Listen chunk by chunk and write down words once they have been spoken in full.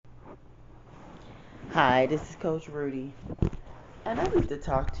Hi, this is Coach Rudy, and I need to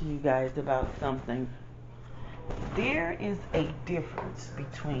talk to you guys about something. There is a difference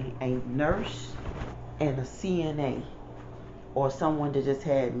between a nurse and a CNA, or someone that just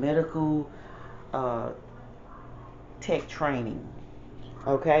had medical uh, tech training.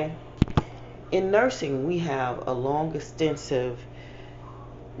 Okay? In nursing, we have a long, extensive,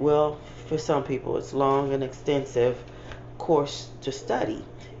 well, for some people, it's long and extensive course to study.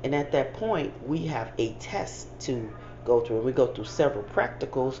 And at that point, we have a test to go through. And we go through several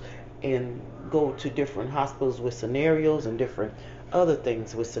practicals and go to different hospitals with scenarios and different other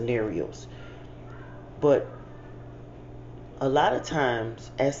things with scenarios. But a lot of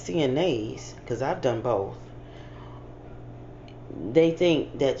times, as CNAs, because I've done both, they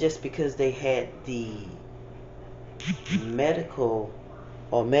think that just because they had the medical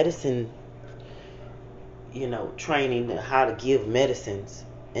or medicine, training how to give medicines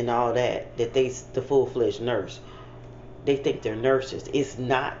and all that, that they the full-fledged nurse. They think they're nurses. It's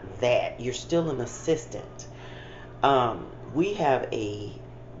not that. You're still an assistant. We have a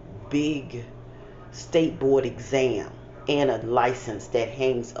big state board exam and a license that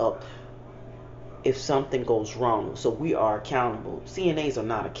hangs up if something goes wrong. So we are accountable. CNAs are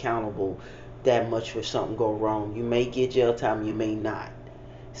not accountable that much for something go wrong. You may get jail time, you may not.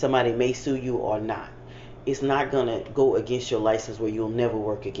 Somebody may sue you or not. It's not going to go against your license where you'll never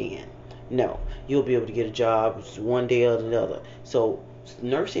work again. No, you'll be able to get a job one day or another. So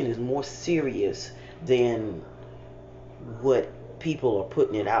nursing is more serious than what people are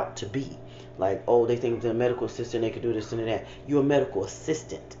putting it out to be. Like, oh, they think they're a medical assistant, they can do this and that. You're a medical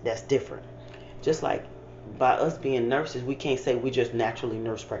assistant. That's different. Just like by us being nurses, we can't say we're just naturally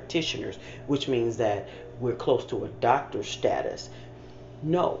nurse practitioners, which means that we're close to a doctor status.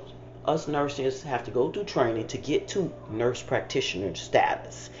 No, us nurses have to go through training to get to nurse practitioner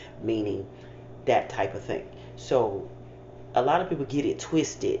status, meaning that type of thing. So a lot of people get it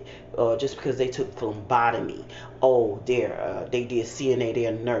twisted just because they took phlebotomy. Oh, they did CNA,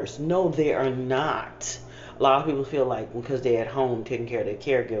 they're a nurse. No, they are not. A lot of people feel like because they're at home taking care of their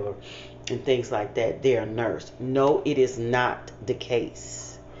caregiver and things like that, they're a nurse. No, it is not the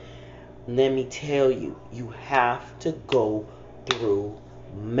case. Let me tell you, you have to go through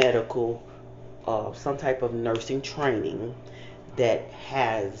medical, some type of nursing training that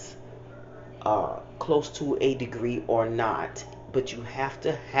has close to a degree or not, but you have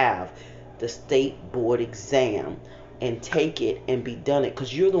to have the state board exam and take it and be done it,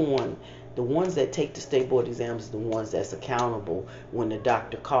 because you're the ones that take the state board exams are the ones that's accountable when the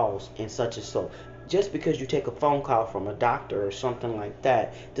doctor calls and such and so. Just because you take a phone call from a doctor or something like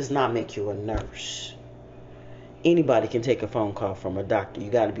that does not make you a nurse. Anybody can take a phone call from a doctor. You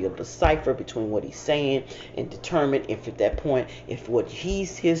got to be able to decipher between what he's saying and determine if at that point, if what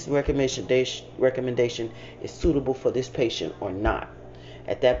his recommendation is suitable for this patient or not.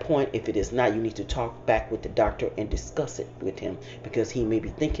 At that point, if it is not, you need to talk back with the doctor and discuss it with him, because he may be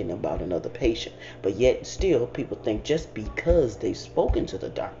thinking about another patient. But yet still, people think just because they've spoken to the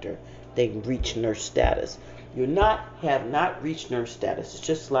doctor, they reach nurse status. Have not reached nurse status. It's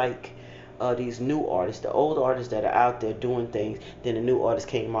just like these new artists, the old artists that are out there doing things, then the new artists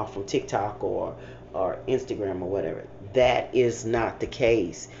came off from TikTok or Instagram or whatever. That is not the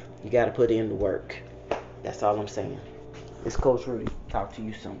case. You got to put in the work. That's all I'm saying. It's Coach Rudy. Talk to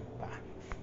you soon.